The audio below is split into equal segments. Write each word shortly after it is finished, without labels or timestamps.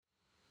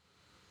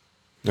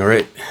All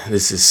right,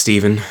 this is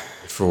Steven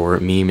for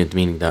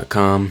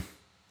memeandmeaning.com,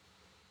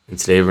 and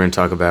today we're going to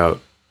talk about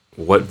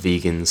what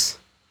vegans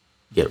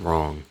get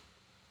wrong.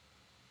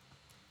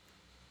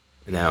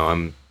 Now,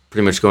 I'm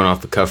pretty much going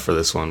off the cuff for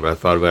this one, but I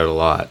thought about it a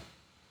lot.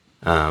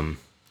 And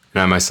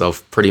I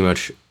myself pretty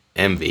much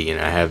am vegan.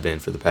 I have been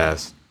for the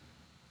past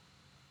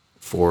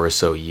 4 or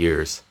so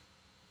years.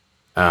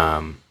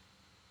 And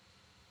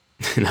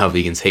how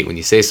vegans hate when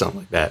you say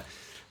something like that,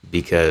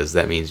 because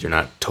that means you're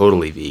not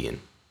totally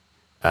vegan.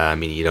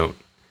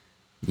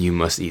 You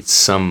must eat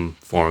some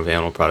form of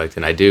animal product,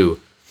 and I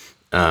do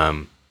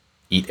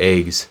eat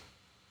eggs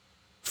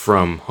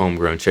from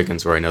homegrown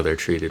chickens where I know they're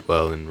treated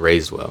well and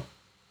raised well.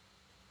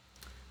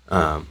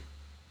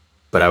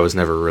 But I was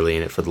never really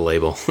in it for the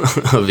label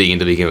of vegan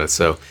to begin with,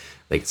 so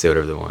they can say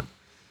whatever they want.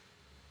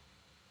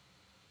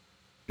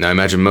 Now, I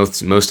imagine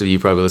most of you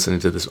probably listening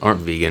to this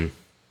aren't vegan,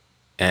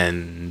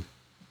 and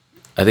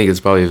I think it's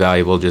probably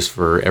valuable just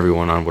for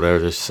everyone on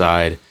whatever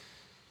side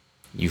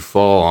you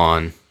fall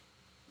on,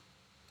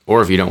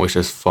 or if you don't wish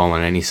to fall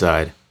on any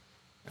side.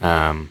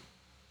 I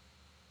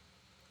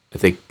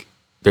think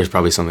there's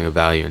probably something of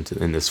value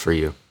in this for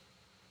you.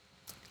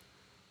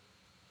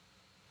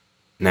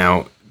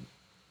 Now,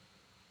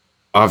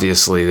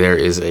 obviously, there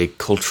is a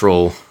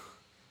cultural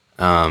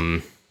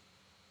clash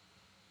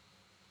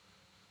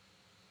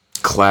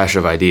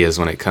of ideas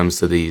when it comes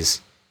to these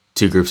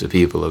two groups of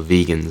people, of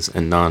vegans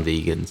and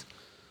non-vegans.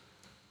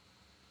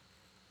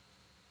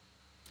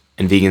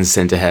 And vegans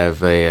tend to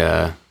have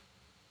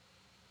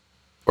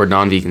or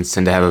non-vegans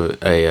tend to have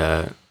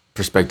a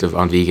perspective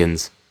on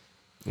vegans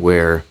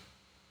where,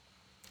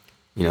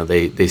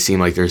 they seem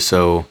like they're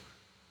so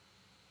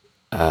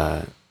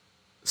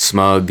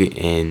smug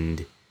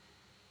and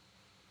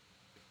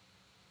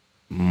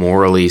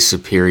morally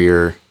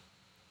superior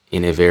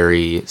in a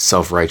very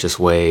self-righteous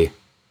way,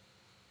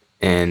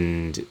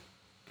 and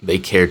they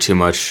care too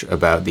much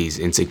about these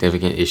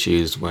insignificant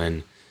issues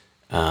when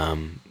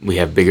we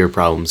have bigger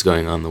problems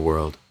going on in the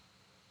world.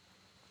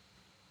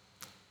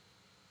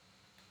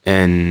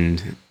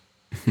 And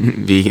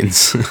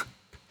vegans,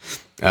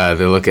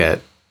 they look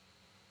at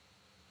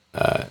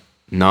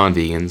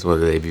non-vegans,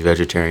 whether they be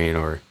vegetarian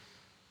or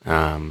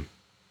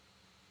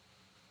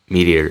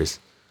meat eaters,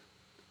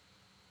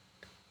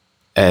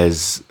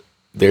 as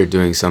they're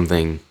doing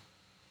something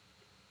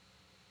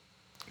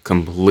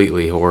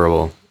completely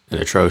horrible and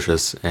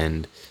atrocious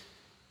and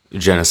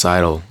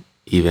genocidal,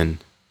 even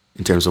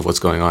in terms of what's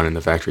going on in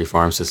the factory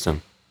farm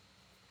system,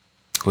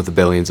 with the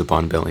billions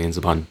upon billions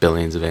upon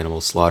billions of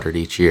animals slaughtered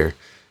each year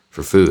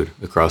for food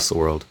across the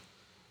world.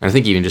 And I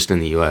think even just in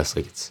the U.S.,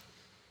 it's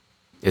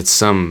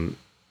some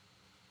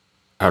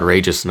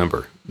outrageous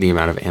number, the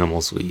amount of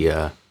animals we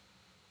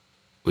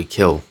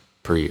kill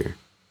per year.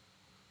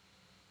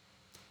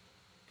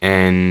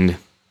 And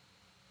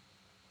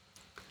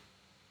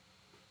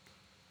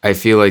I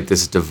feel like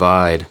this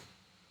divide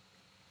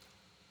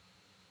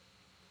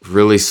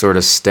really sort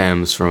of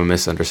stems from a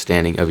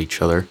misunderstanding of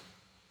each other.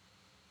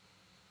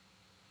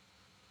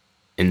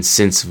 And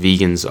since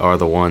vegans are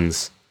the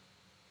ones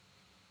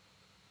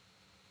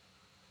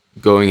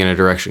going in a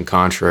direction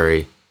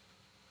contrary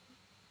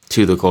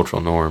to the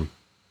cultural norm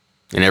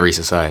in every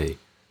society,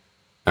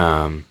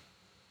 and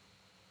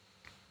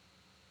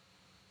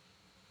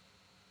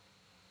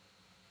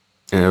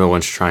they're the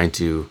ones trying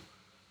to,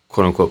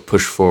 quote unquote,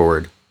 push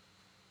forward,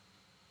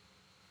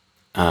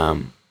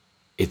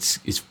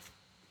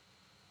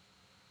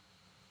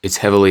 it's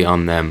heavily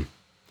on them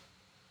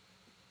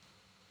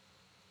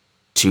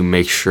to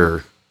make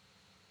sure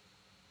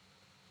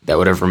that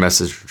whatever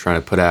message we're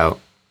trying to put out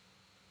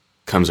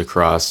comes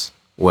across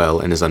well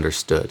and is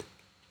understood.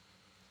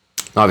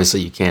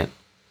 Obviously, you can't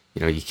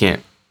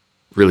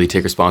really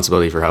take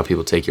responsibility for how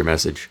people take your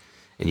message,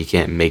 and you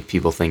can't make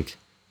people think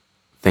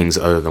things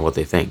other than what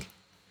they think.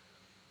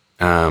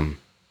 But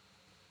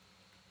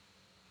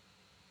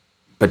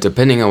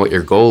depending on what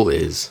your goal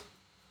is,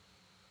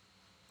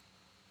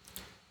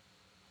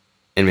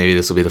 and maybe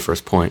this will be the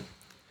first point,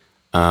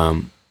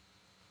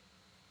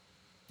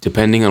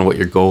 depending on what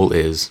your goal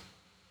is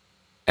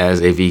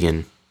as a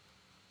vegan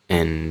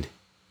and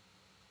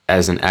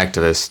as an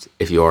activist,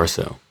 if you are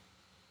so,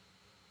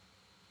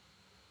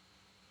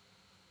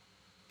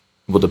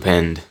 will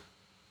depend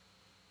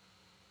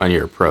on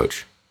your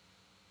approach.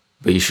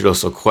 But you should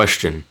also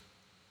question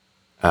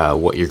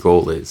what your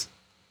goal is.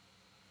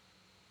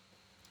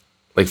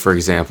 Like, for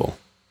example,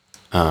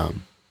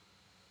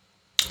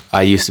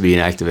 I used to be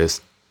an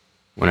activist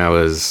when I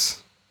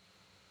was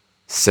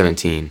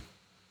 17.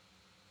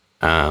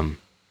 I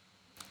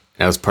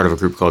was part of a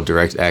group called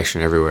Direct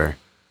Action Everywhere.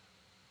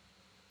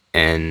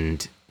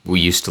 And we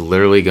used to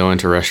literally go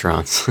into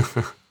restaurants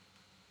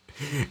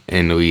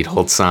and we'd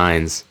hold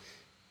signs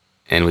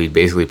and we'd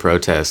basically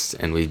protest,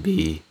 and we'd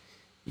be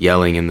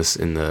yelling in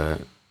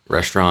the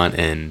restaurant,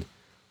 and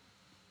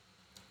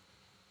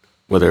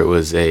whether it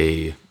was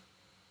a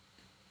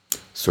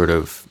sort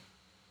of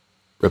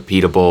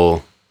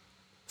repeatable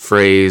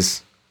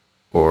phrase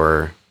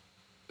or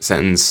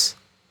sentence,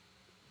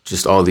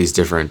 just all these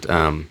different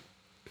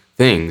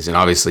things, and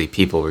obviously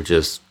people were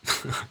just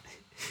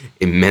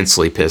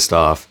immensely pissed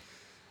off.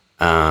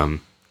 To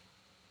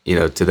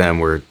them,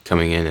 we're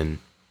coming in and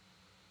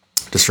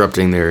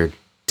disrupting their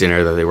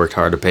dinner that they worked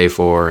hard to pay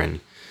for, and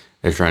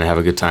they're trying to have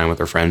a good time with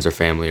their friends or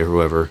family or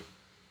whoever.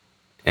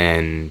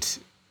 And,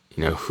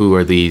 who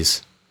are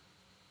these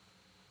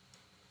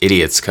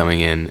idiots coming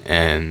in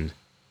and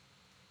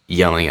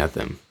yelling at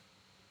them?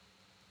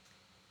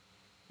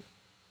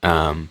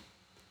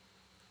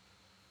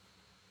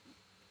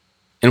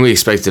 And we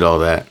expected all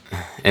that.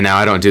 And now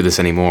I don't do this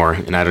anymore,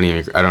 and I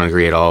don't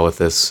agree at all with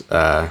this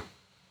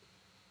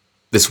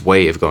this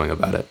way of going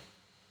about it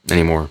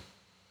anymore,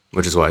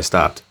 which is why I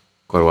stopped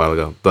quite a while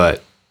ago.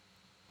 But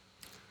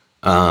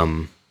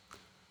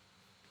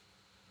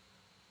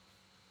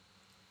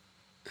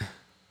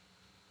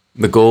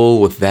the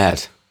goal with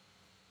that,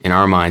 in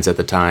our minds at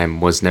the time,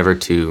 was never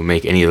to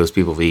make any of those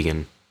people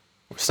vegan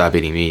or stop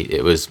eating meat.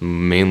 It was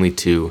mainly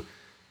to,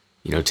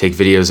 take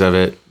videos of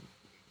it,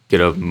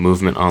 get a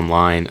movement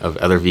online of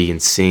other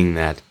vegans seeing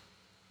that,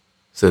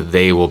 so that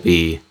they will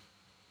be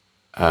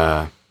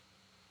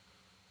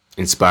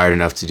inspired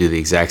enough to do the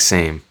exact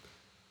same,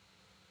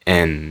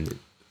 and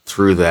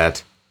through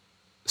that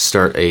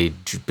start a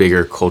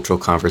bigger cultural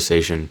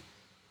conversation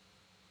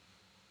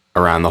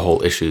around the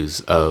whole issues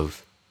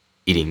of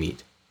eating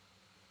meat,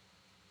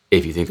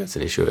 if you think that's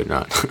an issue or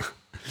not.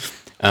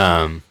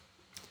 And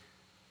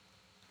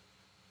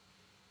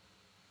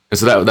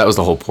so that was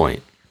the whole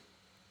point.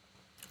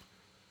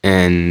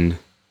 And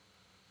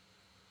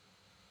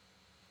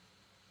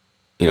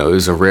it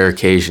was a rare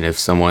occasion if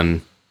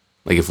someone,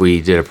 like if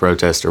we did a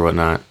protest or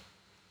whatnot,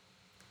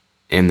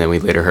 and then we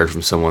later heard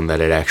from someone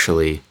that it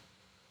actually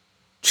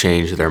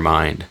changed their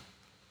mind.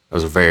 That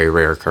was a very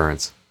rare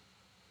occurrence.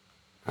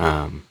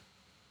 In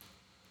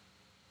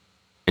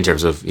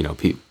terms of,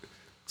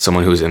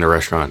 someone who was in a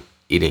restaurant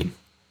eating,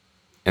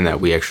 and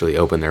that we actually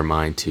opened their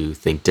mind to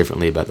think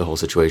differently about the whole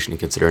situation and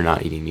consider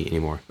not eating meat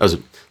anymore.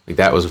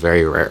 That was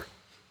very rare.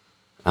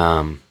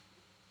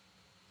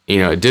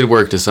 It did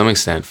work to some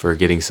extent for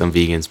getting some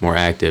vegans more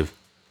active,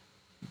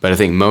 but I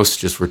think most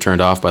just were turned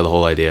off by the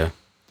whole idea,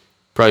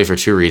 probably for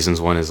two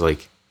reasons. One is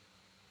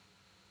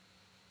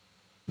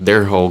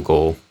their whole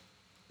goal,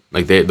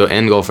 the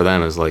end goal for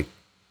them is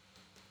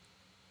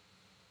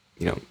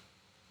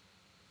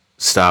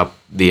stop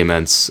the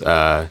immense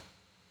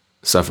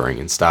suffering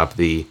and stop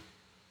the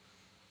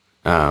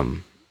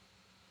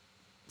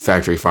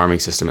factory farming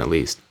system, at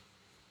least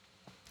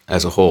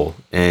as a whole.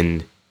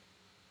 And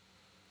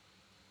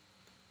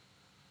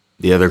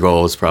the other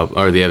goal is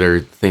the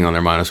other thing on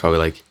their mind is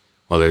probably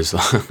there's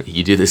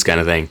you do this kind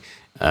of thing,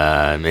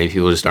 many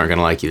people just aren't going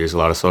to like you. There's a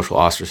lot of social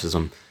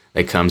ostracism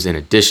that comes in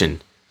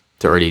addition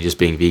to already just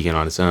being vegan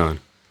on its own.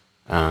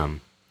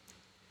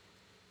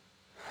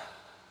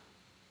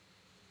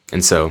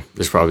 And so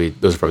those are probably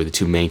the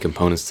two main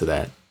components to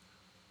that.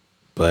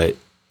 But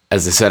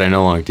as I said, I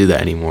no longer do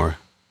that anymore.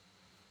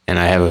 And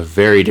I have a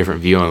very different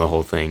view on the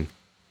whole thing.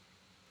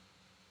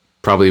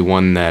 Probably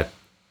one that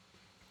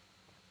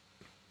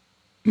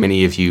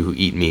many of you who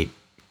eat meat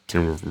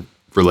can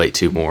relate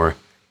to more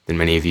than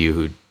many of you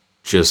who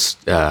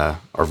just are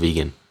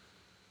vegan.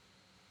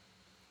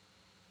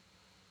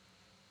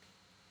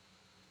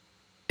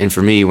 And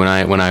for me, when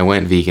I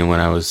went vegan when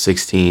I was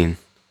 16,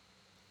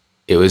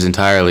 it was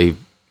entirely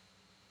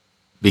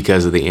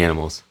because of the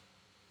animals.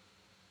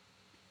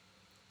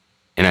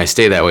 And I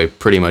stay that way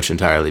pretty much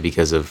entirely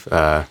because of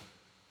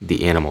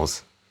the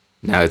animals.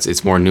 Now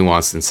it's more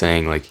nuanced than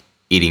saying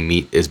eating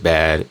meat is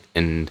bad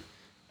and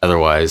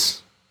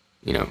otherwise,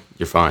 you're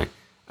fine.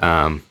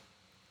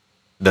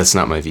 That's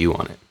not my view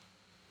on it.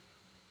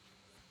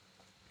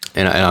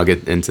 And I'll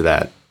get into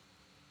that.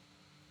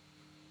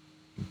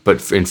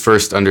 But in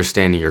first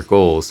understanding your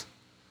goals,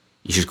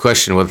 you should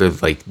question whether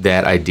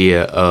that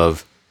idea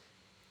of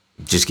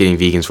just getting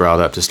vegans riled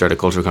up to start a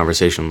cultural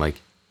conversation,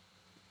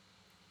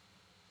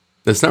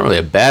 that's not really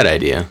a bad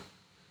idea.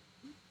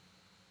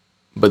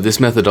 But this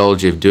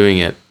methodology of doing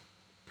it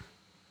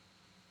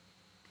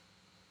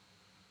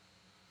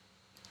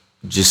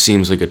just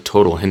seems like a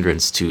total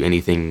hindrance to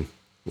anything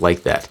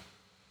like that,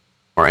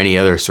 or any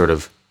other sort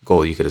of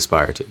goal you could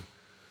aspire to.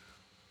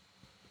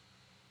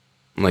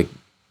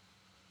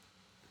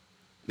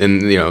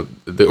 And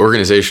the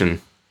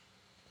organization,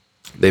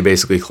 they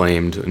basically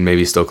claimed, and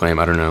maybe still claim,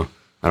 I don't know,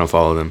 I don't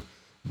follow them,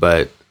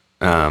 but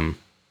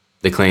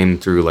they claim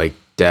through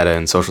data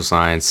and social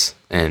science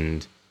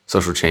and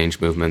social change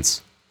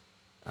movements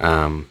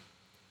that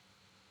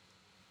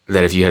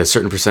if you had a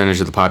certain percentage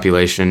of the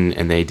population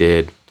and they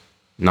did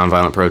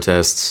nonviolent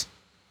protests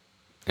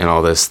and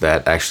all this,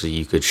 that actually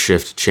you could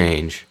shift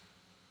change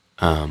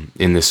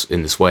in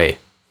this way.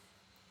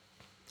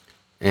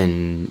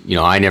 And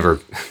I never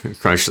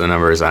crunched the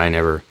numbers. I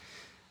never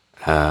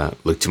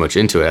looked too much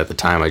into it at the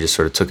time. I just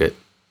sort of took it.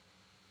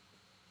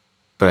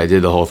 But I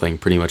did the whole thing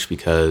pretty much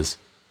because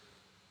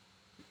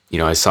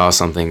I saw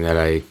something that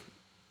I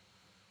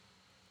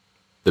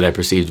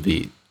perceived to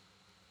be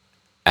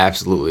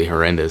absolutely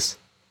horrendous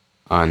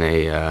on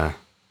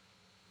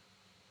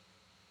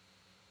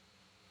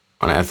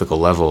on an ethical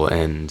level,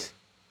 and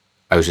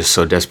I was just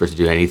so desperate to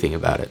do anything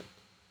about it.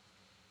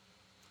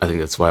 I think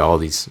that's why all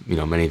these,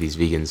 many of these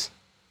vegans,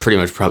 pretty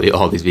much probably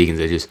all these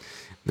vegans,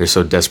 they're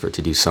so desperate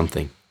to do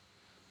something.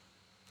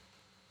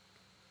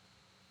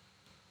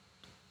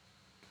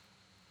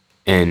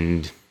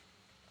 And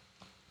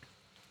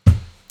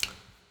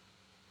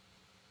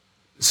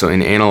so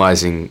in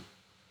analyzing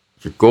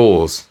your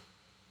goals,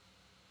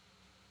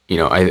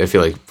 I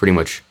feel like pretty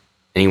much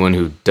anyone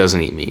who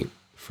doesn't eat meat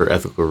for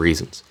ethical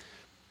reasons,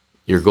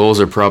 your goals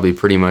are probably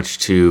pretty much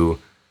to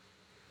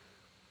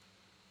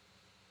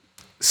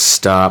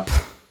stop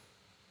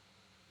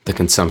the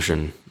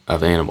consumption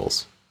of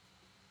animals.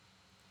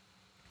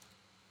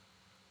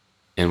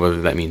 And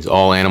whether that means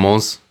all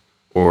animals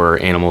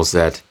or animals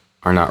that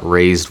are not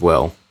raised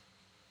well,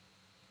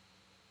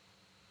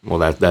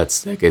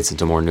 that gets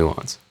into more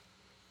nuance.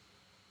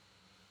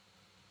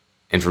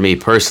 And for me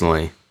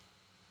personally,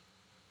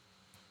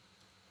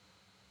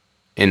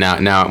 and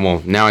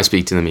now I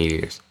speak to the meat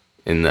eaters,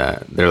 and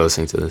they're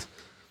listening to this.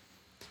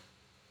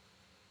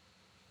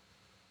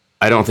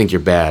 I don't think you're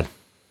bad.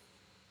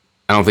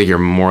 I don't think you're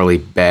a morally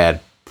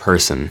bad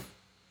person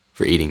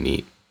for eating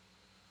meat.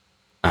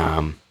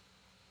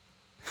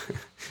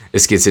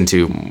 This gets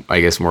into,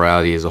 I guess,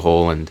 morality as a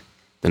whole and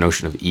the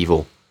notion of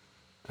evil.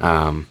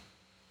 But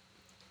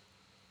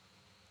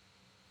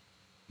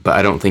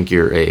I don't think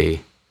you're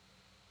a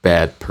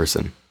bad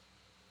person.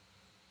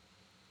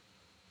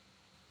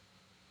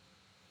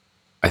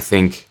 I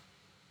think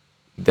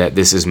that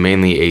this is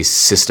mainly a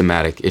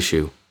systematic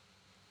issue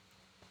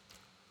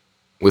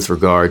with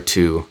regard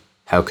to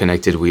how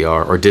connected we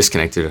are or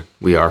disconnected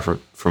we are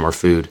from our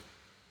food.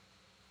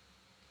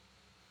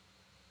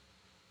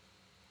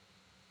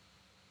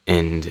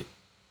 And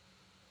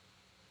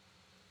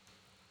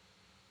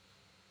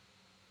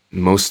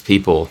most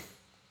people,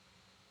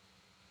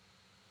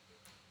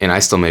 and I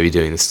still may be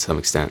doing this to some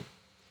extent,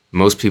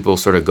 most people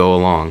sort of go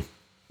along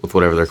with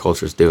whatever their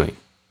culture is doing.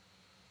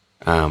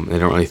 They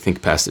don't really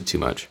think past it too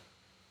much.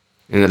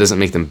 And that doesn't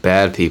make them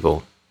bad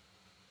people.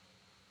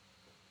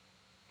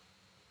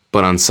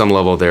 But on some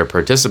level, they're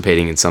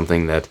participating in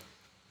something that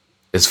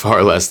is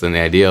far less than the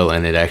ideal,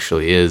 and it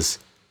actually is.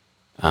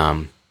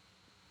 I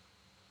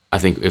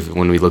think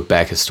when we look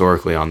back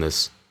historically on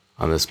this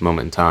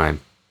moment in time,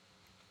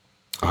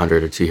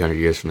 100 or 200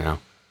 years from now,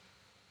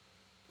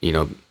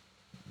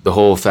 the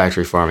whole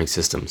factory farming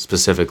system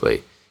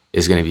specifically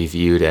is going to be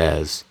viewed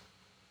as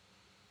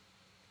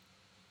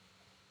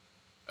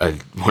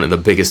one of the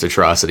biggest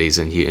atrocities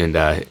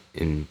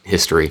in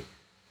history.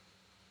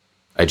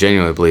 I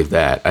genuinely believe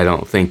that. I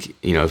don't think,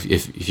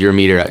 if you're a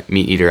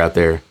meat eater out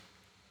there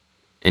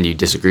and you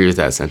disagree with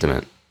that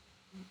sentiment,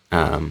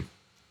 I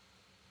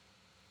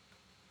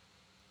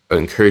would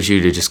encourage you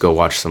to just go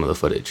watch some of the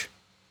footage.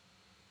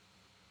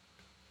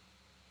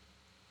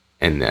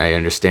 And I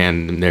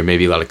understand there may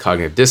be a lot of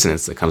cognitive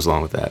dissonance that comes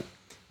along with that.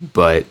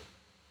 But,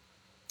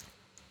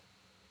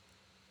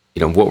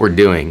 what we're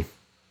doing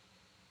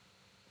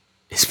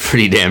is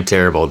pretty damn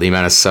terrible. The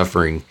amount of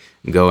suffering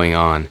going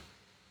on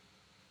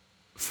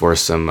for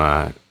some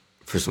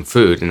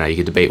food. And now you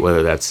could debate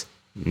whether that's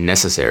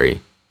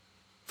necessary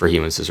for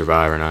humans to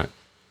survive or not.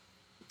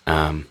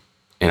 And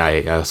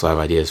I also have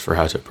ideas for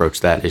how to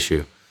approach that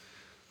issue.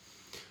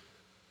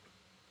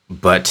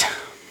 But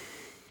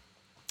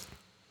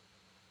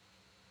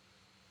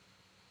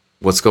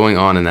what's going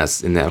on in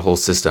that whole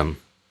system,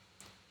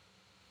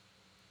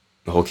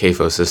 the whole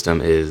CAFO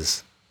system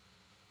is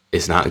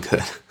not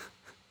good.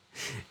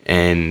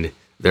 And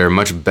there are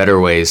much better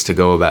ways to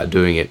go about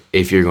doing it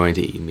if you're going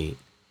to eat meat.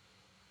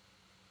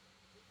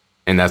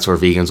 And that's where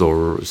vegans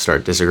will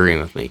start disagreeing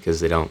with me, because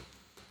they don't,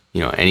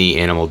 any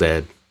animal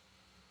dead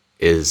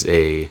is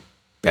a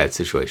bad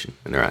situation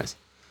in their eyes.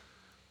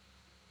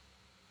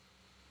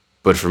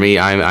 But for me,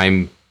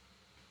 I'm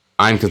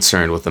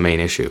concerned with the main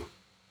issue.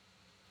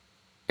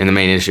 And the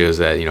main issue is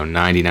that,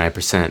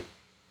 99%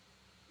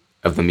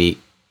 of the meat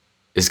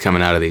is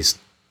coming out of these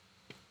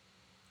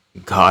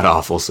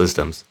god-awful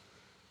systems.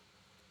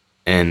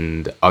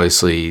 And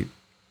obviously,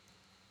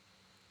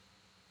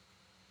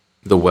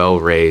 the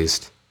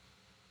well-raised,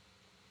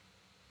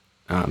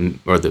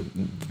 or the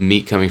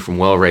meat coming from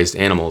well-raised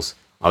animals,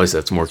 obviously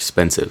that's more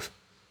expensive.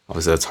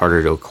 Obviously that's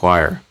harder to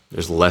acquire.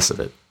 There's less of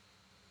it.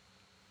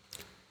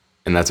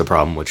 And that's a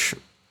problem which,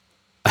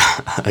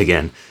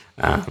 again,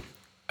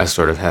 I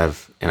sort of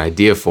have an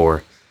idea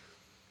for,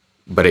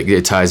 but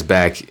it ties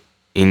back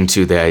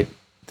into the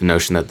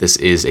notion that this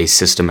is a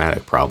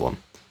systematic problem.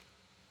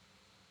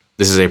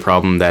 This is a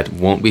problem that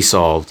won't be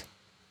solved,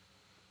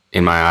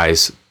 in my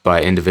eyes,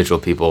 by individual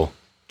people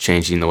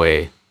changing the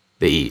way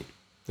they eat.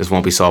 This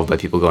won't be solved by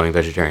people going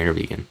vegetarian or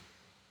vegan.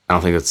 I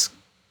don't think that's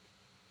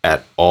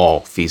at all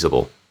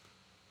feasible.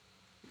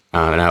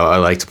 And I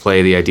like to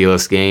play the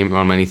idealist game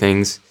on many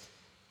things,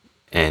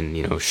 and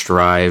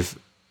strive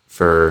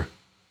for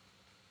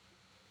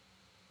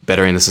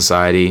bettering the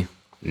society.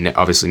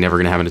 Obviously, never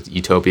going to have a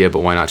utopia,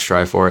 but why not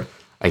strive for it?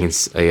 I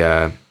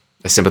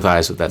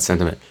sympathize with that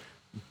sentiment,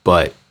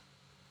 but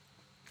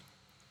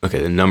okay,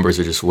 the numbers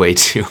are just way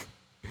too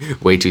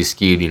way too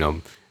skewed.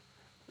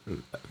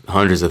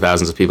 Hundreds of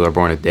thousands of people are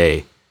born a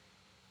day,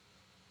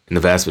 and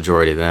the vast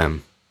majority of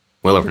them,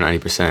 well over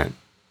 90%,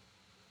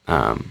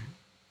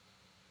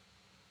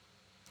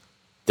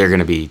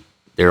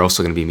 they're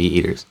also going to be meat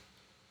eaters.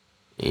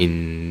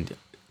 And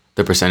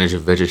the percentage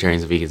of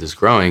vegetarians and vegans is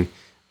growing,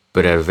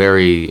 but at a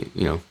very,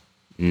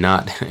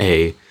 not at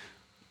a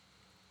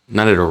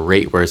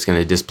rate where it's going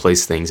to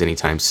displace things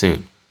anytime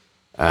soon,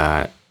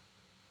 or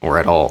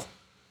at all.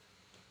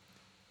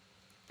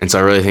 And so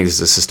I really think this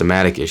is a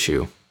systematic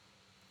issue.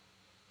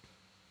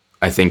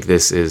 I think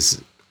this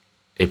is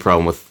a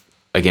problem with,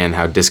 again,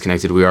 how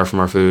disconnected we are from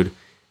our food.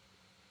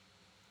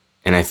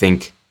 And I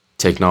think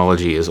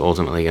technology is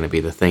ultimately going to be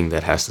the thing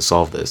that has to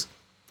solve this,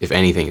 if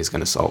anything is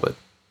going to solve it.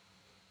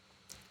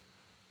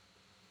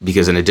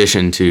 Because in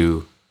addition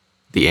to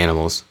the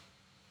animals,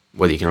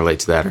 whether you can relate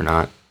to that or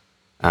not,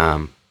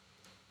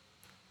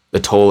 the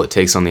toll it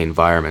takes on the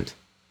environment,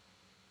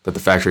 that the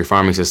factory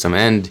farming system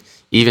and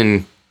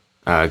even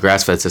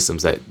grass-fed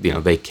systems that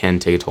they can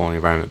take a toll on the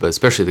environment, but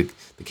especially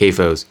the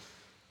CAFOs,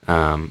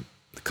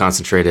 the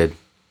concentrated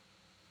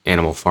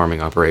animal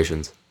farming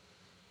operations.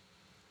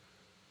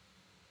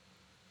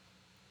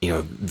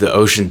 The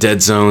ocean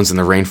dead zones and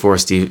the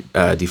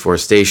rainforest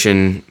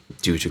deforestation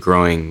due to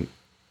growing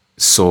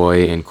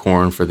soy and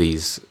corn for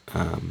these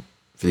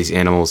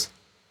animals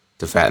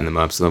to fatten them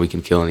up so that we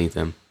can kill and eat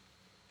them.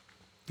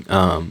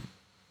 The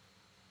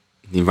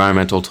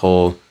environmental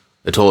toll,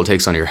 the toll it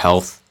takes on your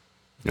health.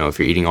 If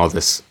you're eating all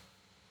this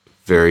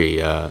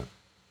very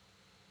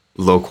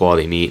low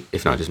quality meat,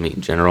 if not just meat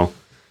in general.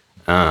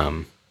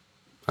 I'm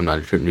not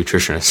a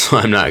nutritionist, so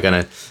I'm not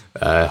gonna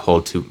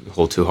hold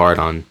too hard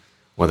on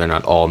whether or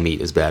not all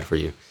meat is bad for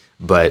you.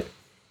 But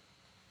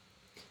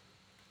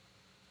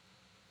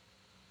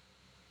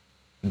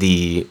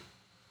the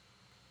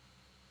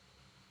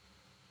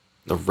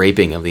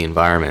raping of the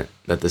environment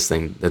that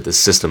this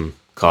system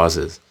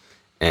causes,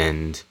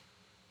 and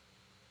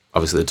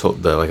obviously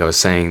like I was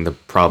saying, the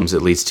problems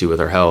it leads to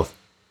with our health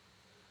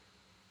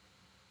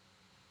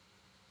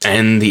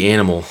and the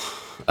animal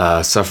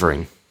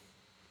suffering.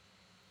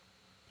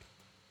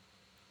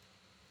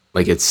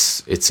 Like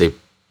it's a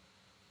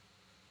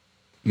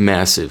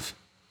massive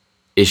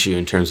issue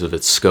in terms of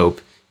its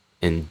scope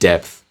and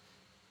depth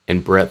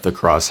and breadth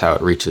across how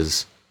it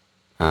reaches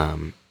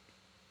to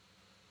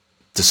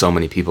so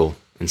many people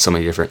in so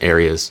many different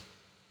areas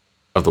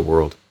of the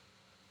world.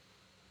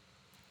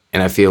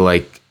 And I feel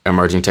like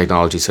emerging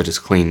technologies such as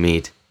clean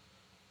meat,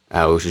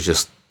 which is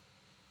just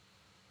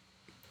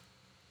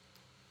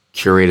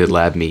curated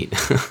lab meat,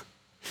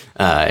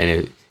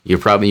 and you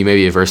may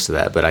be averse to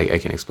that, but I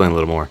can explain a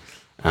little more.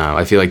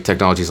 I feel like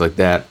technologies like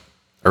that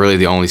are really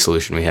the only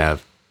solution we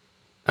have.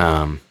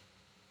 I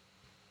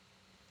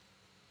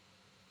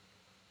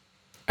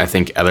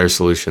think other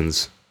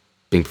solutions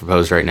being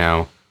proposed right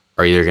now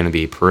are either going to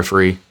be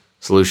periphery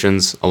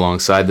solutions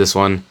alongside this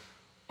one,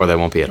 or they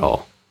won't be at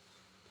all.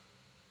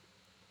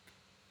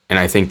 And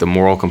I think the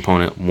moral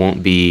component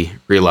won't be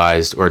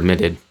realized or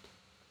admitted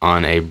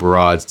on a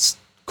broad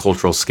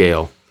cultural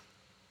scale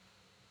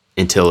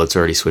until it's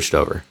already switched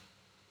over.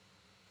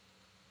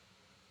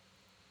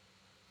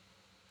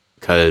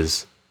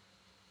 Because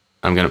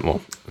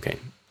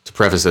to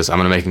preface this, I'm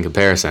going to make a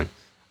comparison.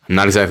 I'm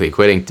not exactly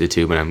equating the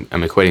two, but I'm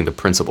equating the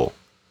principle.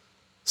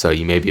 So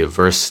you may be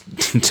averse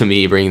to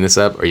me bringing this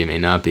up, or you may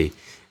not be,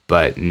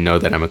 but know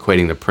that I'm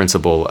equating the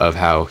principle of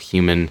how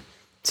human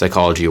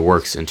psychology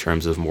works in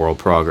terms of moral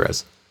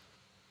progress,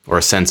 or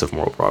a sense of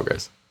moral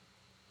progress.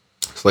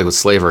 So like with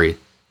slavery,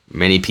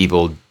 many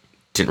people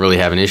didn't really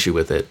have an issue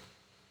with it,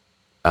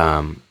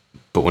 but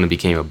when it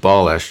became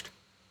abolished,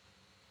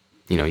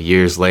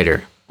 years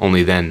later,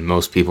 only then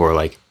most people were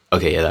like,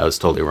 okay, yeah, that was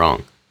totally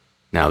wrong.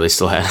 Now, they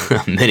still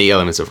had many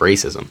elements of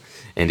racism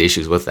and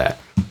issues with that,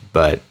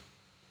 but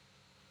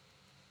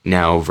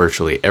now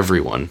virtually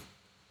everyone,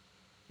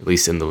 at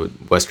least in the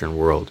Western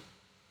world,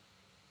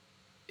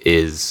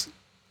 is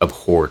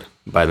abhorred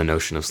by the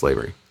notion of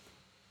slavery.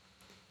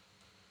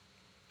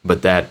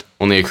 But that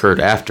only occurred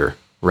after,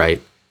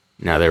 right?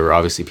 Now, there were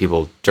obviously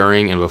people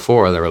during and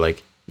before that were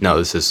like, no,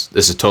 this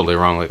is totally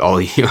wrong. Like all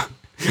of you,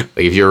 like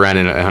if you were around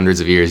in hundreds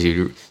of years,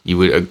 you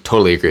would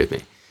totally agree with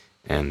me,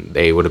 and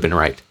they would have been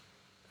right.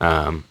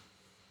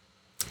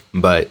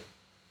 But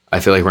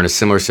I feel like we're in a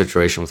similar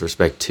situation with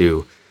respect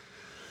to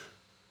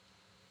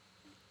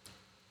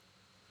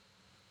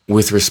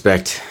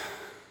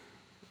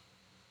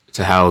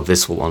how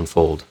this will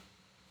unfold.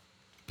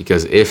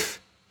 Because if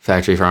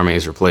factory farming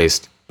is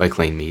replaced by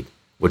clean meat,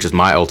 which is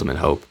my ultimate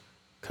hope,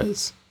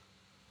 because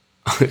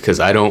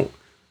I don't,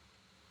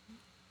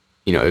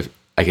 if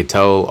I could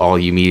tell all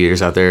you meat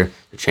eaters out there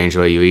to change the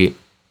way you eat,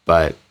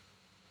 but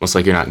most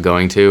likely you're not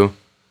going to.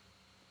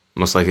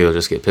 Most likely you'll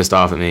just get pissed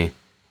off at me,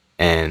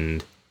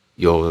 and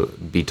you'll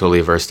be totally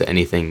averse to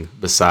anything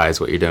besides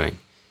what you're doing.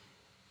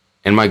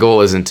 And my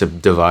goal isn't to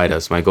divide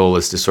us. My goal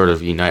is to sort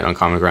of unite on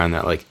common ground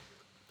that, like,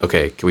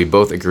 okay, can we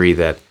both agree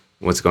that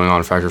what's going on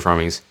in factory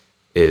farming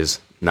is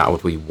not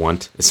what we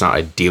want? It's not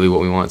ideally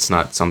what we want. It's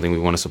not something we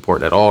want to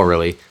support at all,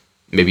 really.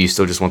 maybe you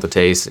still just want the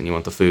taste and you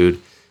want the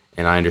food,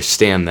 and I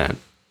understand that.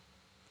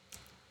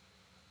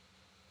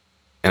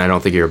 And I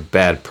don't think you're a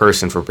bad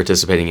person for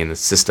participating in the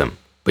system,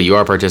 but you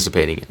are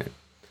participating in it.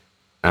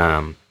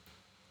 And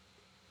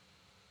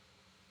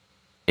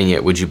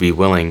yet, would you be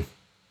willing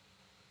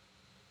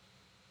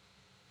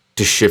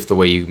to shift the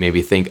way you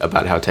maybe think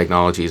about how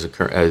technology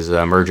is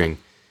emerging,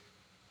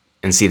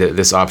 and see that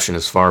this option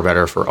is far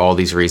better for all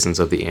these reasons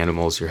of the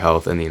animals, your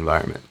health, and the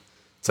environment?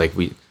 It's like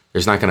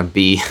there's not going to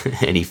be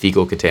any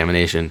fecal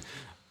contamination.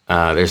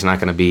 There's not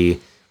going to be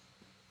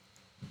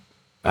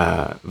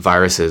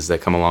viruses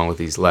that come along with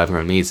these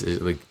lab-grown meats.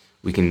 Like,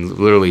 we can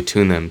literally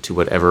tune them to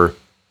whatever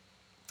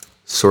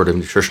sort of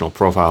nutritional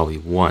profile we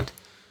want.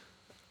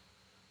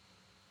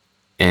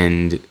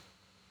 And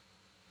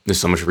there's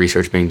so much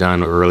research being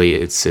done early.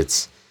 It's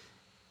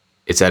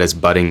at its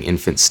budding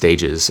infant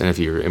stages. And if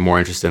you're more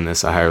interested in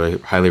this, I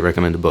highly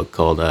recommend a book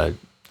called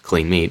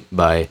Clean Meat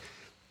by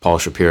Paul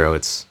Shapiro.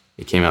 It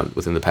came out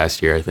within the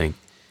past year, I think.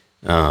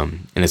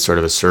 And it's sort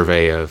of a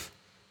survey of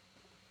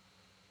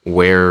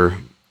where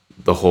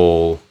the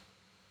whole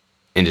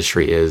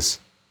industry is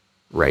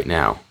right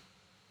now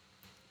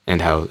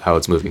and how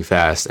it's moving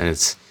fast. And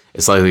it's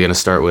likely going to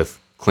start with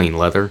clean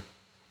leather,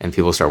 and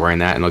people start wearing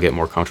that and they'll get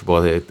more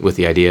comfortable with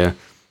the idea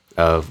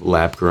of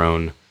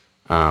lab-grown,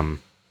 of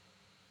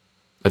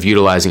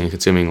utilizing and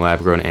consuming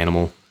lab-grown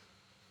animal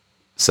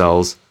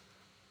cells,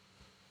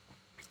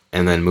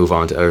 and then move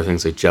on to other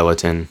things like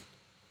gelatin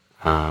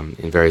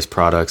in various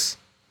products,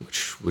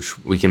 which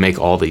we can make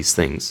all these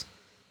things.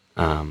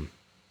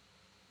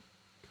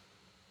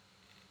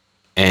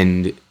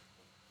 And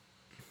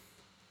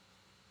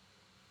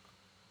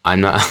I'm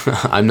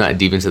not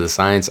deep into the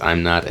science.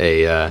 I'm not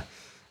a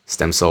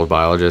stem cell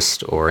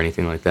biologist or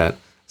anything like that.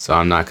 So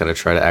I'm not going to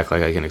try to act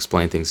like I can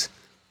explain things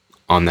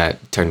on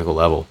that technical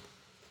level.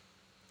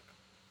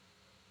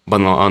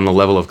 But on the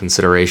level of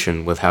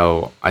consideration with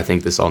how I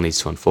think this all needs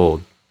to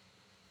unfold,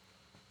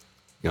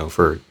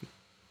 to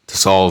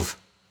solve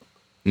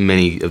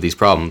many of these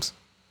problems,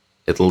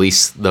 at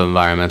least the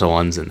environmental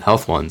ones and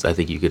health ones, I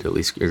think you could at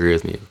least agree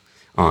with me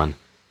on.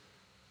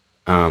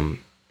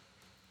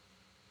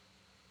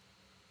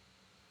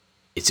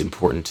 It's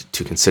important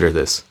to consider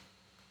this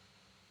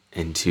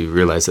and to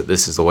realize that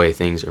this is the way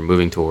things are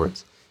moving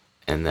towards,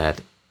 and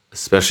that,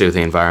 especially with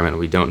the environment,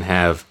 we don't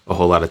have a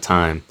whole lot of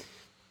time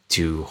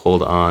to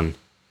hold on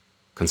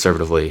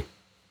conservatively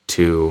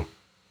to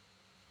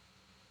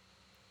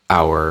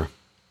our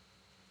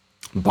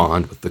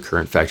bond with the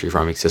current factory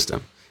farming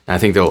system. And I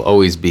think there will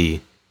always be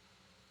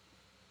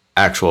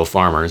actual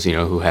farmers,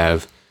 who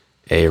have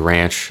a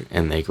ranch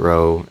and they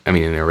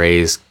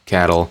raise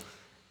cattle,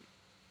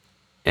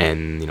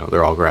 and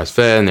they're all grass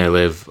fed and they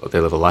live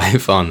a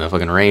life on the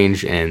fucking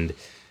range, and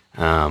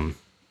I'm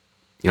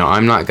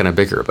not gonna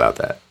bicker about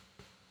that.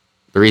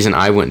 The reason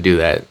I wouldn't do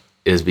that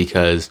is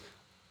because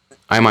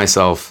I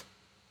myself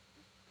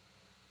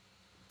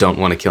don't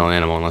want to kill an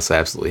animal unless I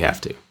absolutely have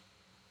to.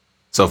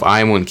 So if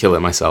I wouldn't kill it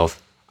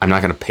myself, I'm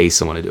not gonna pay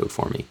someone to do it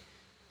for me.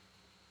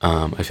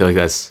 I feel like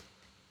that's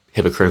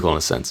hypocritical in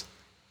a sense.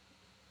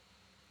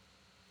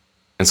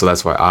 And so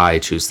that's why I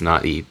choose to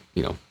not eat,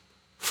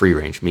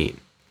 free-range meat.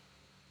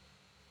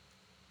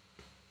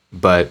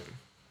 But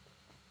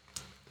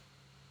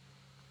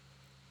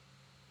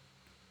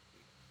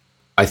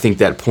I think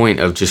that point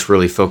of just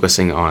really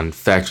focusing on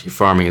factory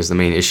farming as the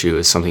main issue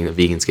is something that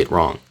vegans get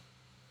wrong.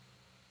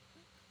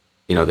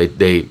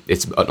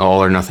 It's an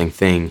all or nothing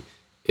thing.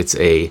 It's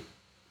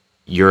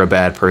you're a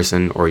bad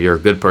person or you're a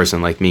good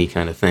person like me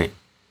kind of thing.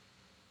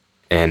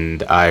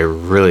 And I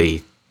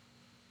really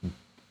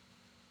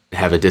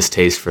have a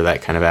distaste for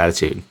that kind of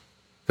attitude,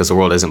 because the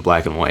world isn't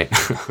black and white.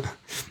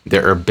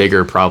 There are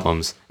bigger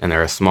problems and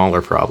there are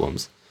smaller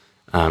problems.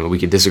 We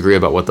could disagree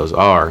about what those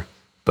are,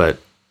 but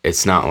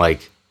it's not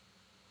like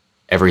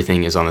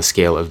everything is on the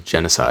scale of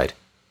genocide.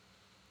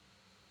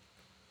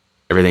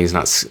 Everything is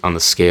not on the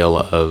scale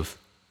of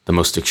the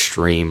most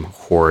extreme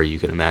horror you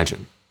can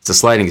imagine. It's a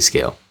sliding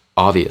scale,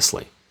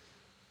 obviously.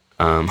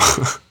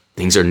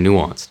 Things are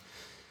nuanced,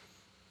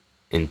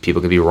 and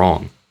people can be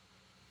wrong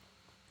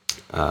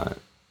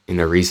in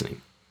their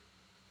reasoning.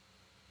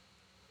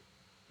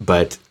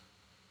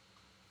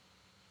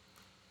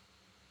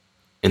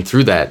 And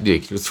through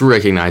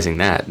recognizing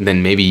that,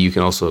 then maybe you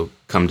can also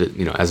come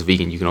to, as a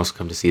vegan, you can also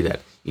come to see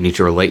that you need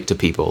to relate to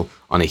people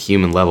on a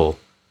human level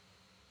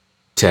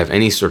to have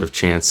any sort of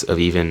chance of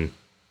even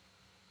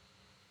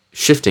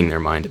shifting their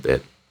mind a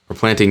bit or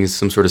planting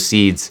some sort of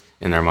seeds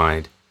in their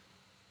mind.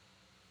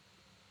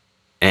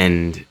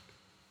 And,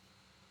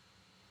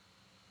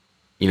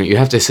 you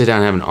have to sit down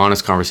and have an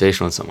honest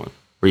conversation with someone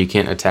where you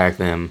can't attack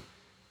them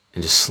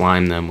and just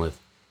slime them with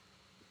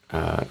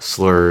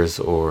slurs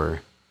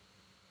or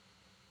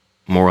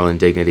moral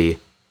indignity.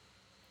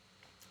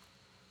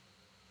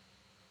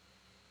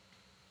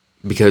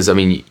 Because,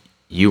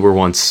 you were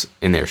once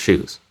in their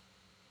shoes.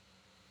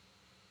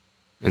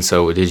 And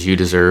so did you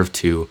deserve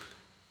to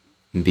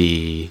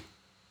be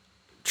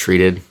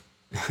treated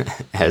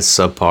as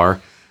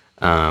subpar?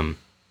 And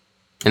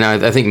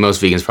I think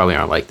most vegans probably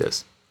aren't like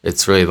this.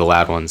 It's really the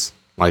loud ones,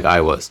 like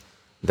I was,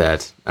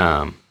 that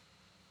that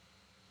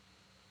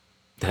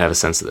have a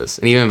sense of this.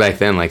 And even back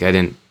then, like I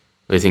didn't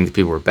really think that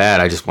people were bad.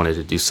 I just wanted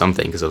to do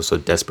something because I was so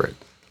desperate.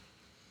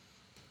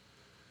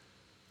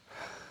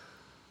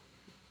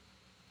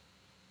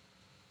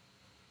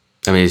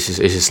 I mean, it's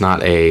just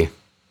not a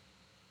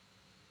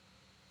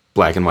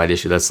black and white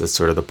issue. That's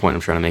sort of the point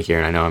I'm trying to make here.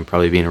 And I know I'm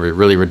probably being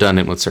really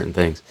redundant with certain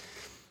things,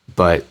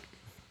 but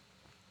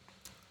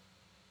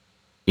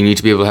you need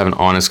to be able to have an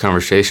honest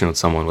conversation with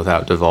someone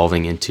without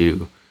devolving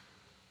into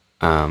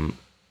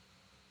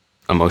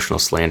emotional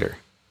slander.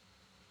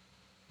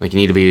 Like, you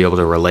need to be able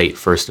to relate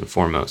first and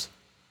foremost,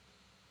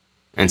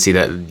 and see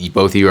that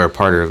both of you are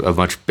part of a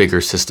much bigger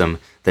system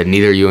that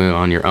neither you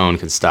on your own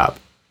can stop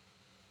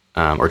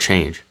or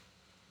change.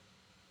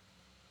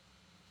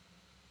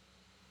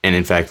 And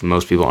in fact,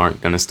 most people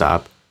aren't going to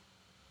stop,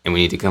 and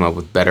we need to come up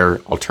with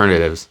better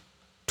alternatives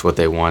to what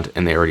they want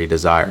and they already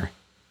desire.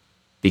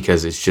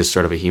 Because it's just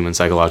sort of a human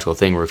psychological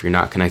thing where if you're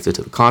not connected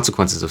to the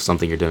consequences of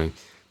something you're doing,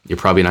 you're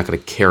probably not going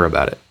to care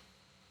about it.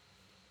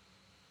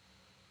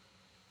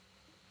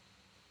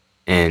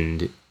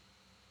 And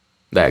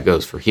that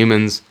goes for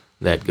humans,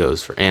 that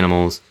goes for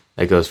animals,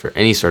 that goes for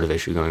any sort of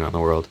issue going on in the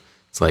world.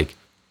 It's like,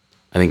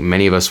 I think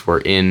many of us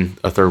were in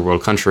a third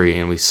world country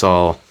and we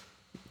saw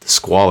the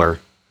squalor,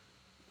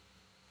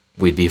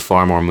 we'd be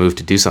far more moved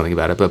to do something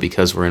about it. But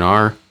because we're in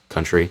our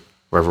country,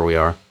 wherever we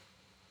are,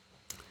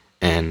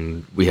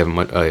 and we have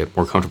a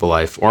more comfortable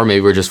life, or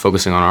maybe we're just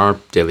focusing on our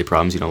daily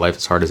problems, life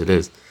is hard as it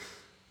is,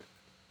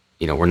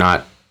 we're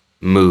not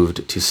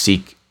moved to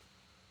seek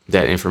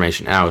that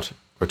information out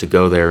or to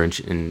go there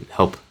and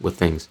help with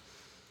things.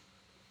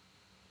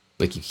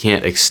 Like, you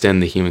can't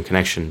extend the human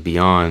connection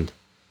beyond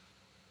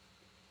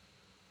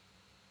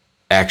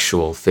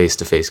actual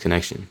face-to-face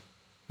connection.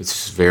 It's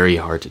just very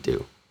hard to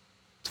do.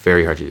 It's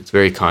very hard to do. It's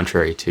very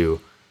contrary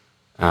to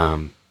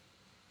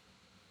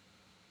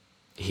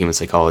human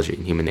psychology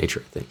and human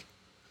nature, I think.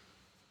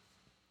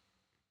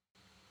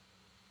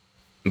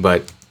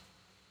 But,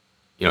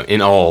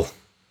 in all,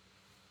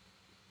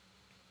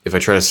 if I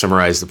try to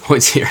summarize the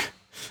points here,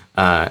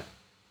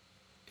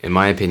 in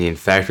my opinion,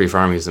 factory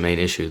farming is the main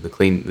issue.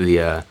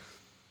 The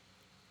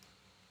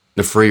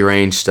free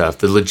range stuff,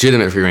 the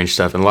legitimate free range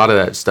stuff, and a lot of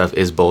that stuff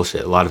is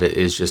bullshit. A lot of it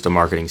is just a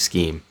marketing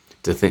scheme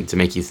to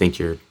make you think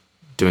you're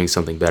doing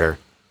something better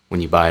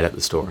when you buy it at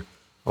the store.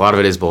 A lot of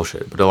it is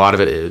bullshit,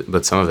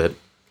 but some of it,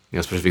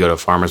 especially if you go to a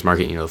farmer's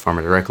market, the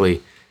farmer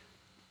directly,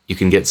 you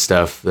can get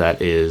stuff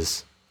that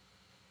is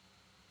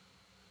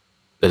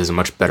a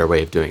much better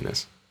way of doing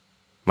this,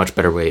 much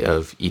better way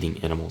of eating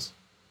animals.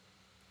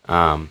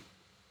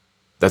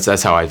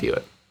 That's how I view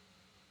it,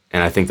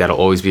 and I think that'll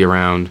always be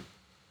around.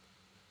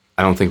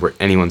 I don't think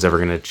anyone's ever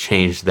going to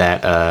change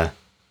that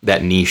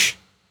niche.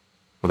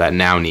 Well, that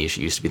now niche,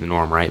 it used to be the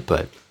norm, right?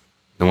 But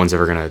no one's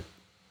ever going to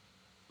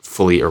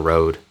fully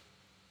erode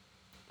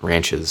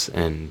ranches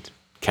and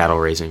cattle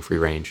raising free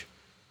range.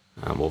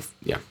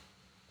 The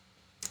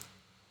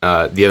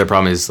other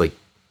problem is, like,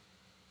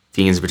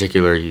 vegans in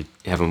particular, you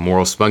have a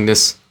moral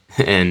smugness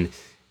and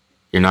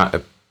you're not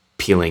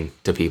appealing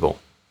to people.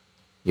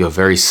 You have a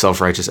very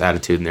self-righteous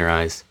attitude in their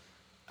eyes.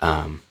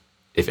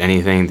 If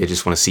anything, they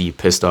just want to see you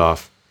pissed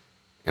off.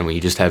 And when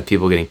you just have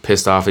people getting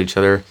pissed off at each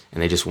other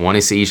and they just want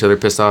to see each other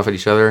pissed off at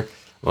each other,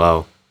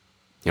 well,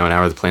 now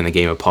they're playing the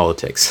game of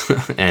politics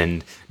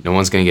and no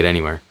one's going to get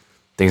anywhere.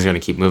 Things are going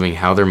to keep moving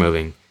how they're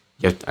moving.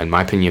 In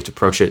my opinion, you have to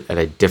approach it at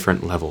a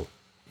different level,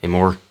 a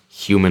more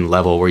human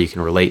level where you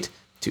can relate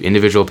to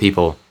individual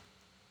people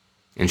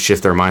and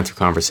shift their mind through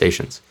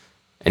conversations,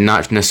 and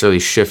not necessarily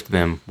shift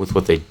them with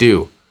what they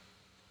do,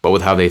 but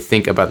with how they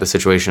think about the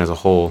situation as a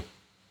whole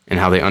and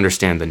how they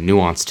understand the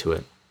nuance to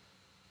it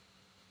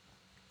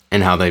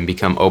and how they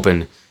become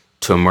open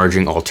to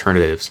emerging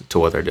alternatives to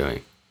what they're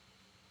doing,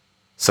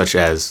 such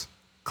as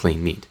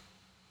clean meat.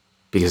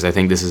 Because I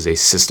think this is a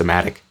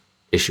systematic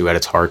issue at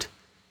its heart.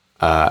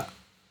 I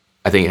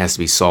think it has to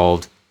be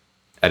solved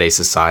at a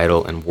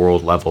societal and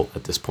world level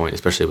at this point,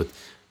 especially with,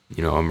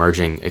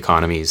 emerging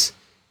economies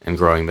and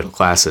growing middle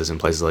classes in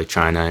places like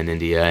China and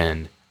India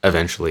and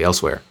eventually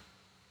elsewhere.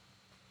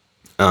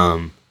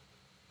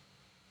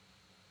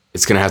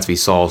 It's going to have to be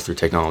solved through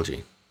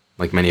technology,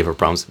 like many of our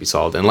problems to be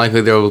solved. And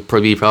likely there will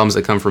probably be problems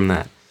that come from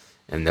that.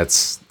 And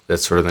that's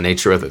sort of the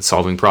nature of it.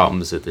 Solving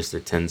problems, that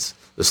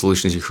the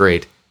solutions you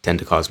create tend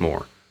to cause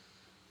more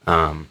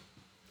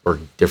or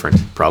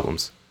different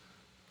problems.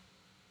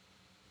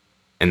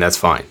 And that's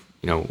fine,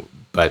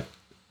 but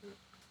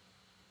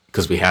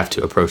because we have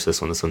to approach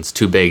this one. This one's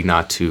too big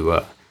not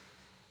to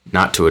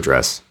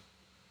address.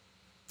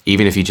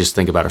 Even if you just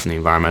think about it from the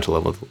environmental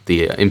level,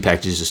 the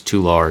impact is just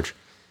too large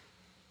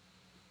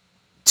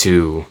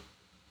to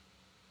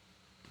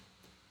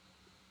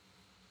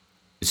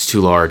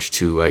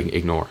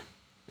ignore.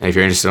 And if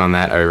you're interested on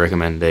that, I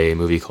recommend a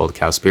movie called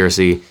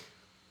Cowspiracy.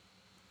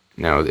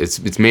 Now,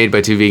 it's made by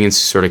two vegans who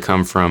sort of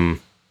come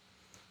from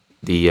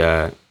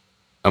a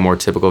more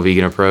typical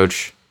vegan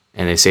approach,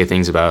 and they say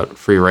things about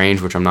free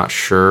range, which I'm not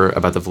sure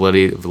about the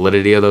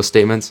validity of those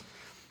statements,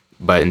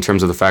 But in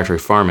terms of the factory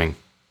farming,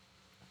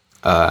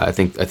 I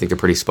think they're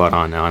pretty spot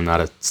on. Now I'm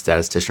not a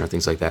statistician or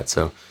things like that,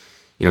 so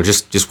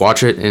just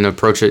watch it and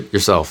approach it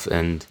yourself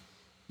and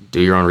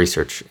do your own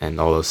research and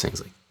all those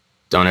things. Like,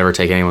 don't ever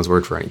take anyone's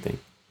word for anything.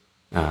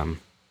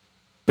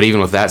 But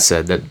even with that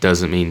said, that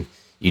doesn't mean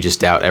you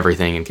just doubt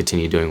everything and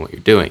continue doing what you're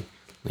doing.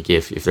 Like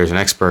if there's an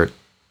expert,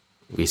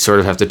 we sort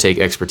of have to take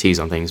expertise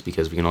on things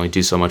because we can only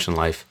do so much in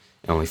life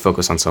and only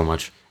focus on so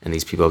much. And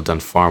these people have done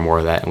far more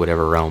of that in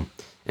whatever realm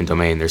and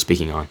domain they're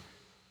speaking on.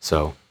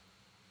 So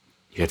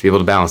you have to be able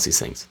to balance these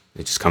things.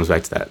 It just comes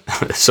back to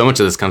that. So much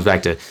of this comes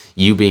back to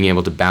you being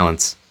able to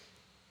balance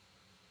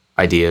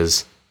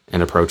ideas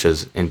and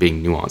approaches and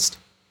being nuanced.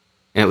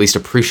 And at least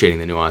appreciating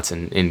the nuance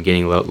and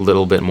gaining a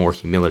little bit more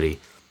humility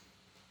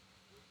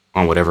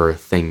on whatever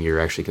thing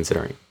you're actually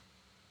considering.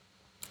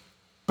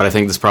 But I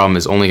think this problem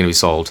is only going to be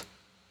solved,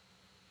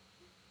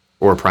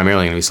 or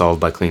primarily going to be solved,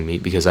 by clean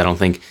meat, because I don't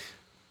think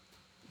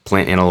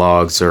plant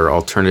analogs or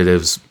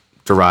alternatives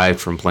derived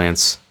from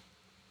plants,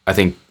 I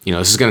think,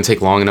 this is going to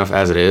take long enough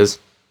as it is.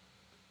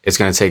 It's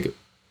going to take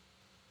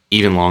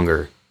even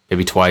longer,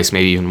 maybe twice,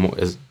 maybe even more,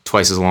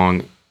 twice as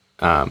long,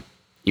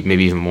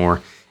 maybe even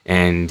more.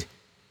 And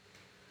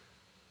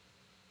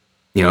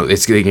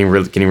it's getting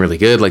really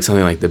good, like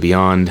something like the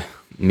Beyond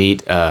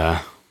Meat.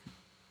 I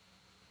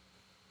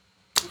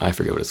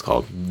forget what it's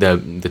called.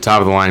 The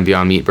top of the line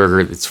Beyond Meat burger.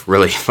 It's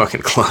really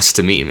fucking close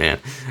to meat, man,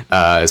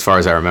 as far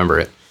as I remember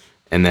it.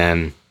 And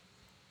then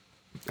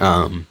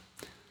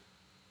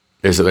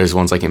there's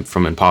ones like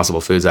from Impossible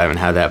Foods. I haven't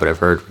had that, but I've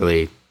heard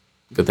really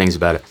good things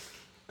about it.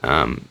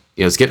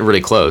 It's getting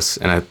really close,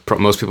 and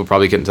most people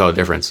probably couldn't tell the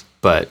difference,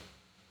 but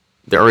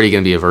they're already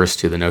going to be averse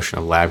to the notion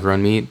of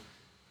lab-grown meat,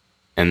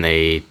 and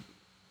they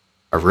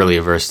are really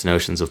averse to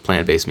notions of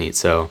plant-based meat.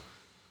 So,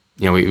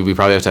 we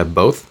probably have to have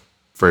both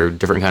for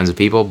different kinds of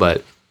people,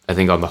 but I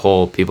think on the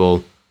whole,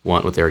 people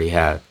want what they already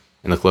have.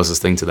 And the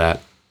closest thing to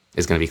that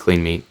is going to be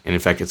clean meat. And in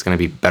fact, it's going to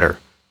be better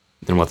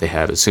than what they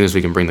have. As soon as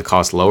we can bring the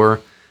cost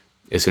lower,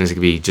 as soon as it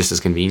can be just as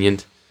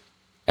convenient,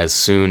 as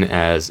soon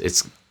as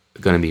it's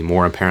going to be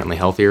more apparently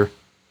healthier,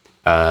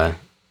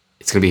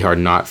 it's going to be hard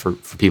for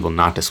people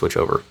not to switch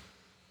over.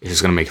 It's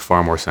just going to make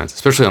far more sense,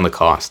 especially on the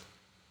cost.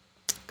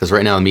 Because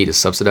right now the meat is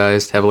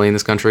subsidized heavily in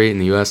this country, in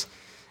the U.S.,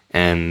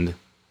 and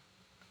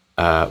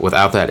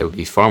without that, it would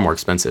be far more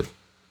expensive.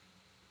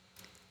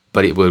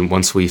 But it would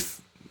once we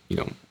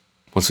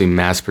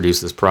mass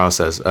produce this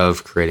process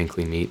of creating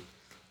clean meat,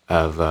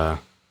 of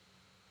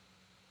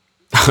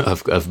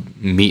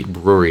meat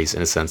breweries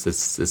in a sense.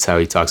 That's how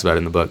he talks about it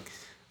in the book.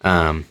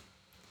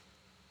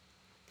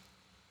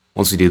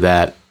 Once we do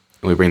that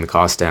and we bring the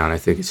cost down, I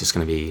think it's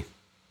going to be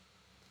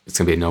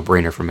a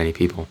no-brainer for many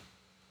people,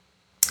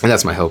 and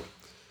that's my hope.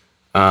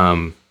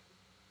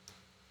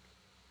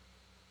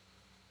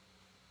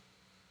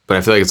 But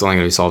I feel like it's only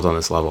going to be solved on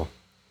this level.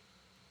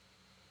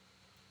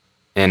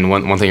 And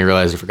one thing I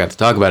realized I forgot to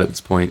talk about at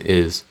this point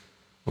is,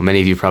 well,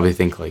 many of you probably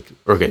think like,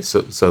 okay,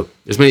 so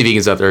there's many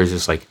vegans out there who's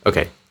just like,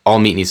 okay, all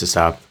meat needs to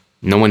stop.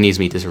 No one needs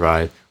meat to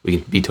survive. We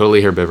can be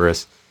totally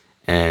herbivorous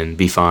and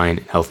be fine,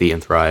 healthy,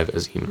 and thrive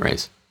as a human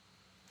race.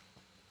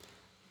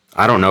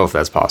 I don't know if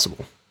that's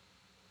possible.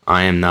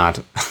 I am not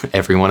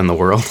everyone in the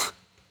world.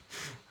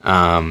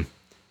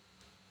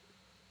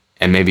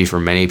 And maybe for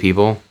many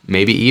people,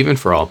 maybe even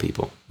for all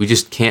people, we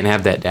just can't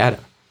have that data.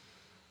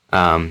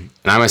 And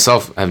I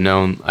myself I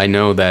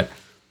know that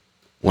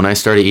when I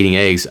started eating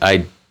eggs,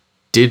 I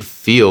did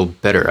feel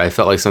better. I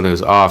felt like something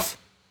was off.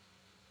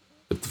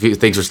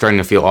 Things were starting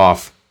to feel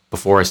off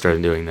before I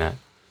started doing that.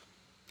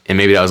 And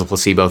maybe that was a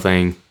placebo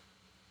thing.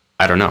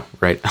 I don't know,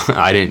 right?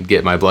 I didn't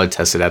get my blood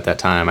tested at that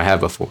time. I have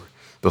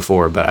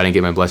before, but I didn't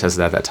get my blood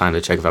tested at that time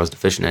to check if I was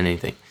deficient in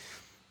anything.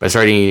 But I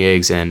started eating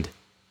eggs, and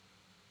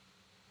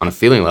on a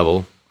feeling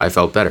level, I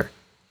felt better.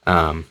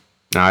 Now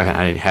I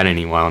hadn't had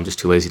any in a while. I'm just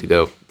too lazy to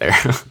go there.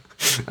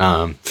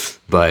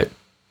 But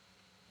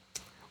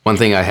one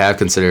thing I have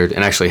considered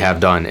and actually have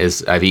done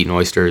is I've eaten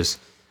oysters,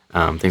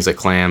 things like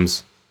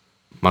clams,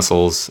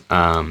 mussels.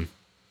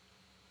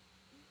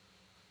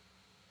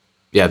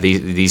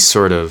 These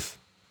sort of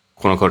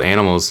quote unquote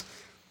animals.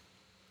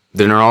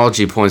 The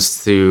neurology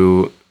points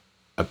to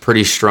a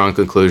pretty strong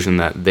conclusion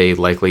that they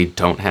likely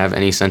don't have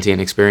any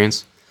sentient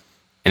experience.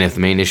 And if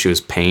the main issue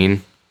is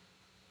pain,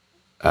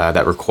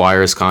 that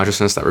requires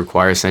consciousness, that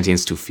requires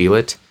sentience to feel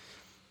it.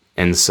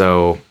 And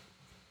so,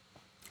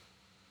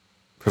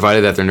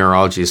 provided that their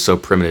neurology is so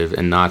primitive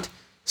and not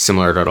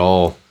similar at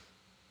all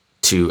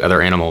to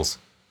other animals,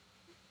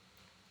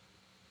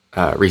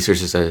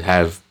 researchers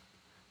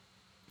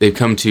they've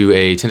come to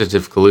a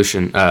tentative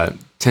conclusion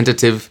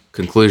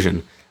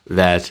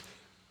that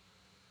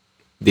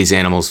these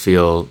animals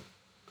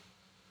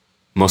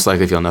most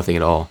likely feel nothing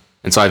at all.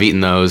 And so I've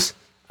eaten those.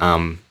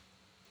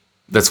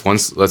 That's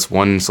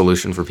one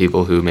solution for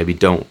people who maybe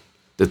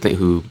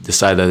who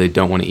decide that they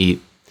don't want to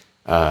eat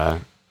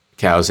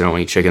cows, they don't want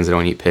to eat chickens, they don't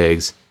want to eat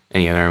pigs,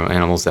 any other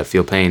animals that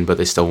feel pain, but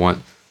they still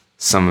want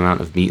some amount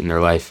of meat in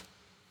their life.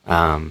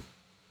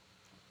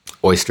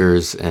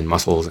 Oysters and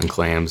mussels and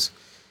clams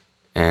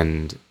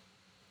and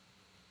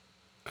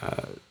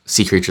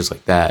sea creatures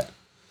like that,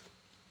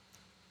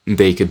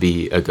 they could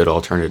be a good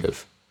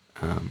alternative.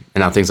 And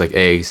now things like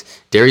eggs,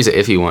 dairy's an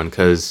iffy one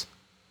because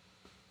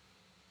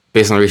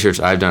based on the research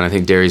I've done, I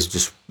think dairy's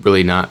just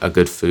really not a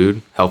good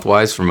food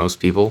health-wise for most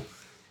people.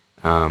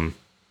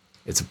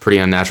 It's a pretty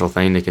unnatural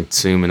thing to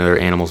consume another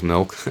animal's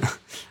milk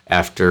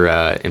after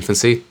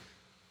infancy,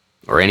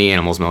 or any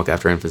animal's milk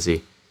after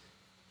infancy.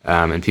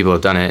 And people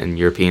have done it, and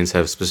Europeans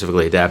have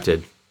specifically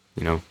adapted.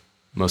 You know,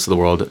 most of the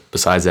world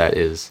besides that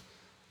is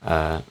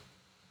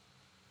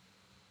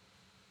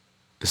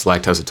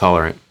lactose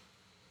intolerant.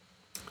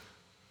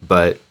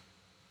 But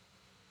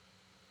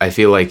I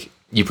feel like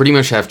you pretty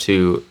much have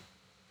to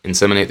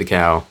inseminate the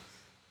cow,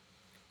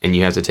 and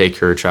you have to take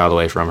her child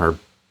away from her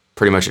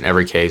pretty much in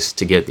every case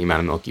to get the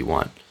amount of milk you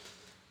want.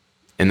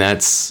 And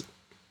that's,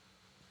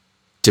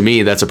 to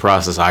me, that's a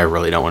process I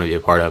really don't want to be a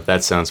part of.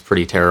 That sounds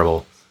pretty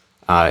terrible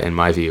in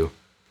my view.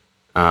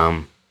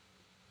 But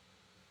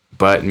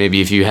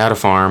maybe if you had a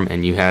farm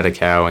and you had a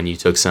cow and you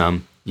took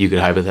some, you could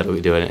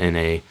hypothetically do it in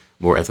a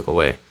more ethical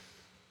way.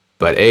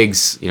 But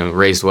eggs, you know,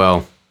 raised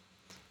well,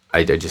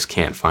 I just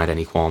can't find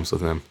any qualms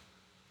with them,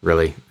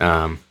 really.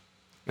 And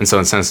so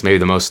in a sense, maybe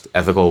the most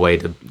ethical way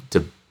to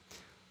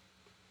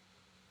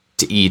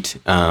eat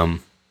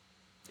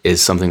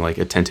is something like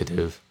a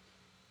tentative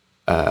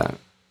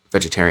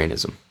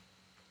vegetarianism.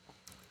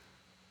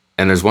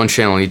 And there's one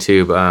channel on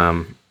YouTube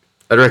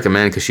I'd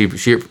recommend because she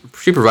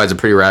provides a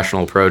pretty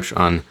rational approach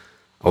on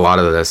a lot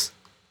of this.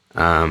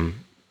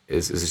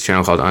 Is a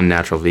channel called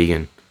Unnatural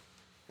Vegan.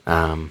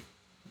 I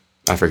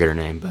forget her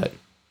name, but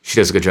she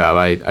does a good job.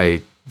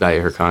 I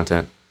value her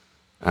content,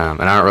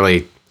 and I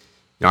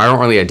don't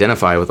really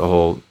identify with the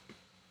whole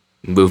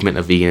movement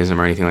of veganism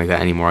or anything like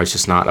that anymore. It's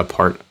just not a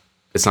part.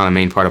 It's not a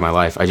main part of my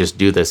life. I just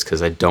do this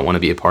because I don't want to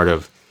be a part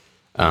of.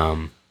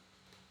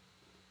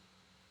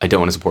 I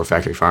don't want to support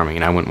factory farming,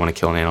 and I wouldn't want to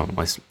kill an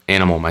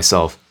animal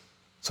myself,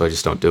 so I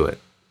just don't do it.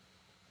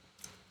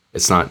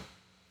 It's not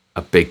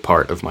a big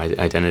part of my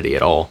identity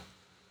at all.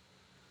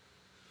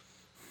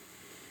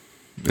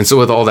 And so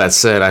with all that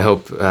said, I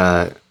hope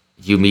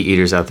you meat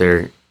eaters out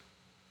there,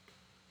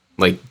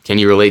 like, can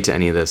you relate to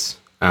any of this?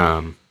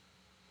 Is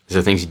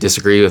there things you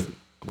disagree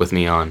with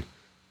me on?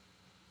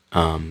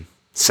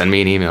 Send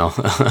me an email.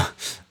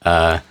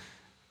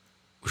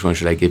 Which one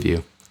should I give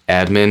you?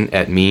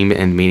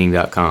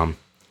 admin@memeandmeaning.com.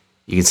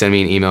 You can send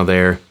me an email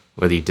there,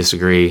 whether you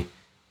disagree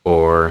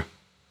or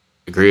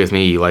agree with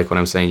me, you like what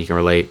I'm saying, you can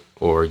relate,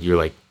 or you're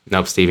like,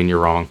 nope, Steven, you're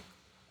wrong.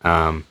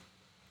 I'd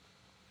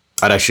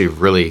actually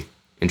really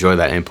enjoy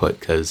that input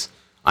because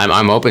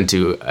I'm open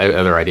to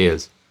other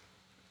ideas.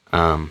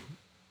 And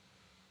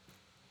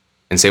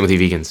same with you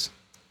vegans.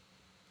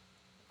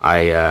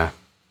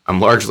 I'm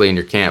largely in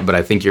your camp, but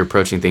I think you're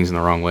approaching things in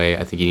the wrong way.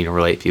 I think you need to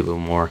relate to people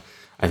more.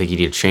 I think you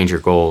need to change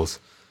your goals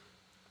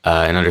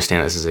and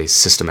understand this is a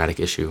systematic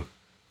issue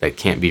that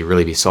can't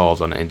really be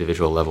solved on an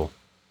individual level.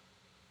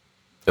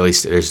 At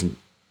least there's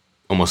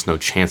almost no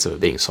chance of it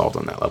being solved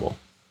on that level.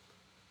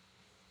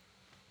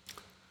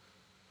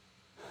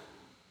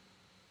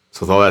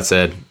 So with all that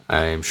said,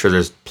 I'm sure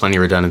there's plenty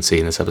of redundancy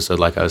in this episode,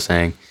 like I was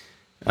saying.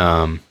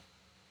 All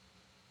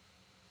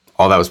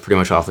that was pretty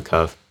much off the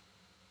cuff.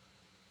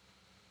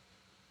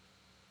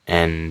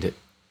 And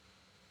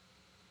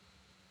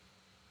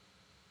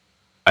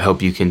I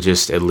hope you can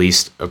just at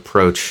least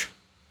approach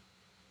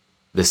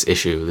this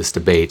issue, this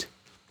debate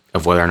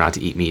of whether or not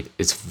to eat meat.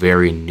 It's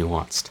very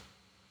nuanced.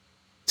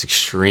 It's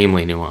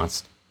extremely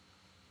nuanced.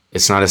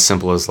 It's not as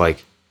simple as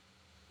like,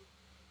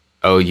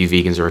 oh, you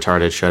vegans are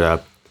retarded, shut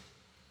up.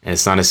 And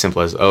it's not as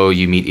simple as, oh,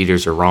 you meat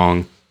eaters are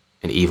wrong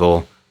and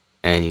evil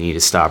and you need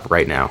to stop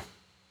right now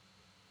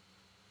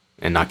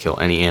and not kill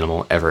any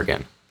animal ever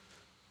again.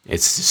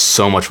 It's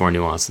so much more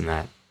nuanced than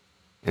that.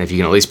 And if you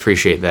can at least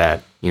appreciate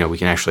that, you know, we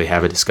can actually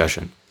have a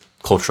discussion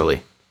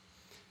culturally.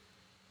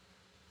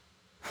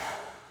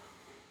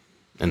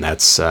 And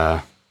that's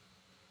the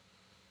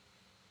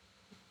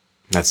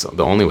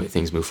only way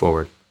things move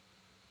forward.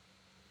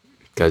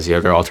 Because the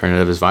other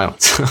alternative is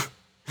violence.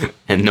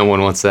 And no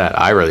one wants that.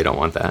 I really don't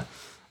want that.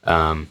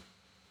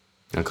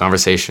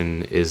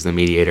 Conversation is the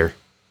mediator.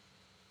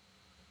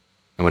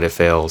 And when it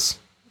fails,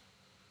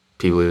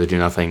 people either do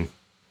nothing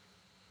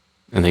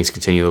and things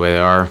continue the way they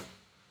are,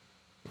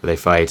 or they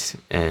fight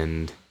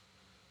and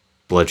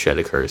bloodshed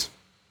occurs.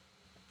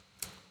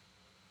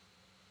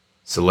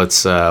 So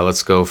let's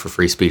go for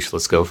free speech.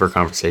 Let's go for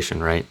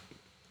conversation, right?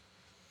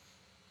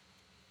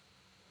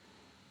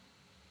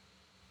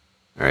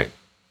 All right.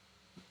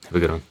 Have a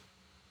good one.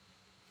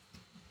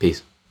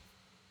 Peace.